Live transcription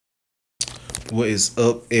What is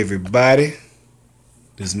up, everybody?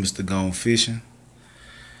 This is Mr. Gone Fishing.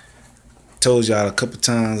 Told y'all a couple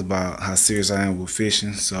times about how serious I am with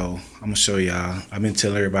fishing, so I'm gonna show y'all. I've been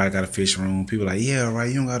telling everybody I got a fishing room. People like, yeah, right,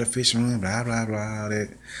 you don't got a fishing room, blah blah blah, all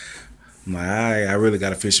that. I'm like, I really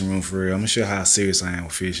got a fishing room for real. I'm gonna show you how serious I am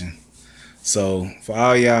with fishing. So for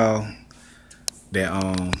all y'all that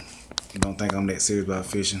don't think I'm that serious about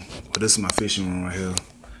fishing, but this is my fishing room right here, and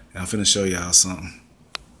I'm finna show y'all something.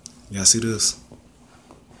 Y'all see this?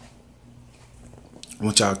 I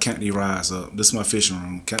want y'all to count these rods up. This is my fishing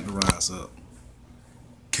room. Count the rods up.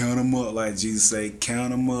 Count them up like Jesus say.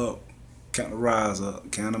 Count them up. Count the rods up.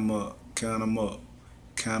 Count them up. Count them up.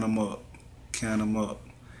 Count them up. Count them up.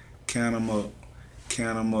 Count them up.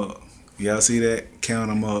 Count them up. Y'all see that? Count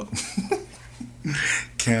them up.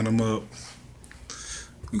 Count them up.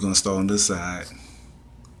 We're gonna start on this side.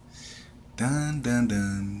 Dun dun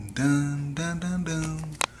dun dun dun dun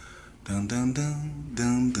dun dun dun dun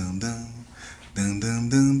dun dun dun. Dun dun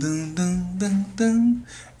dun dun dun dun dun.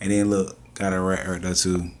 And then look, got a rack right there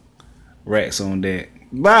too. Racks on that.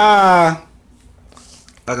 Bye.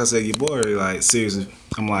 Like I said, your boy like seriously,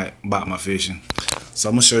 I'm like about my fishing. So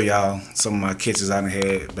I'm gonna show y'all some of my catches I done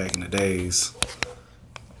had back in the days.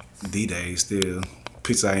 The days still.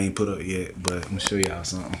 Pictures I ain't put up yet, but I'm gonna show y'all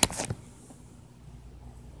something.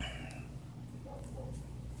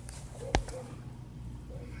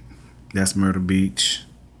 That's Myrtle Beach.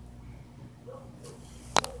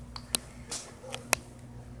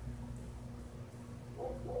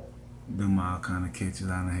 Them all kind of catches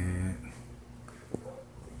I done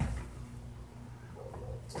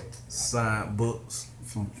had. Side books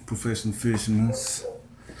from professional fishermen.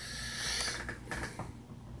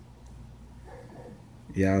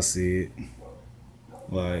 Y'all see it.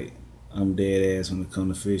 Like, I'm dead ass when it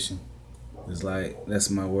comes to fishing. It's like, that's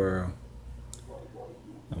my world.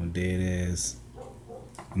 I'm dead ass.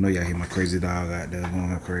 I know y'all hear my crazy dog out there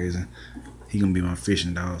going crazy. He gonna be my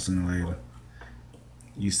fishing dog sooner or later.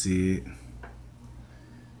 You see it.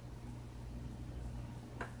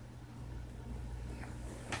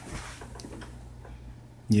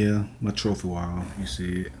 Yeah, my trophy wall. You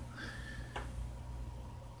see it.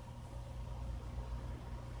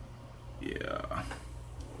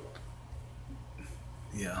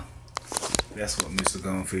 Yeah. That's what Mr.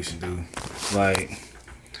 Gone Fishing do. Like,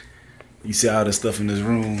 you see all this stuff in this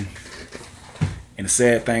room, and the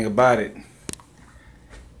sad thing about it,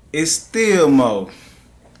 it's still more.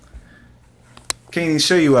 Can't even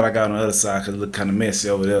show you what I got on the other side because it look kind of messy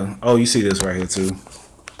over there. Oh, you see this right here too.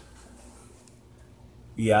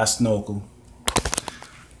 Yeah, I snorkel.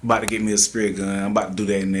 About to get me a spray gun. I'm about to do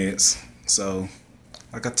that next. So,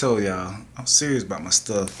 like I told y'all, I'm serious about my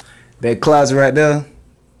stuff. That closet right there,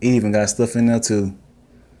 it even got stuff in there too.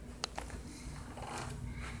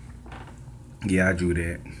 Yeah, I drew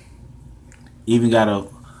that. Even got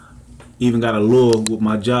a lure with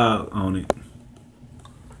my jog on it.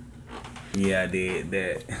 Yeah, I did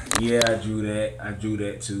that. Yeah, I drew that. I drew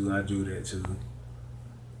that too. I drew that too.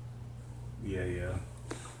 Yeah.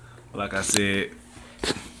 Like I said,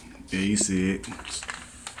 yeah, you see it.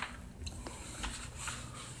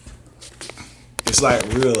 It's like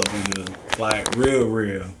real up in here. Like real.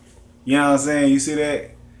 You know what I'm saying? You see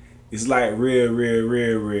that? It's like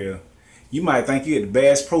real. You might think you at the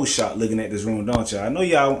Bass Pro Shop looking at this room, don't y'all? I know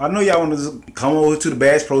y'all want to come over to the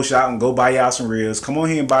Bass Pro Shop and go buy y'all some reels. Come on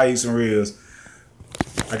here and buy you some reels.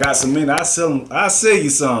 I got some in. I'll sell you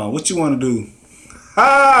some. What you want to do?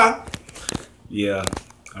 Ha! Yeah,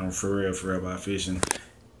 I'm for real about fishing.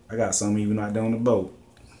 I got some even out there on the boat.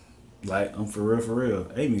 Like, I'm for real.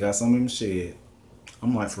 I even got some in the shed.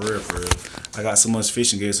 I'm like for real. I got so much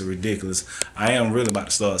fishing gear, it's ridiculous. I am really about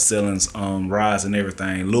to start selling rods and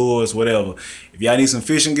everything, lures, whatever. If y'all need some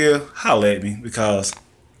fishing gear, holla at me because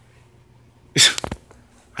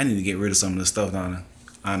I need to get rid of some of this stuff down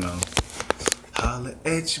I know. Holla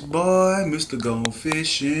at your boy, Mr. Gone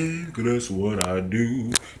Fishing, 'cause that's what I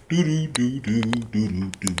do. Do.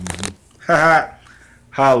 Ha ha.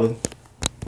 Holla.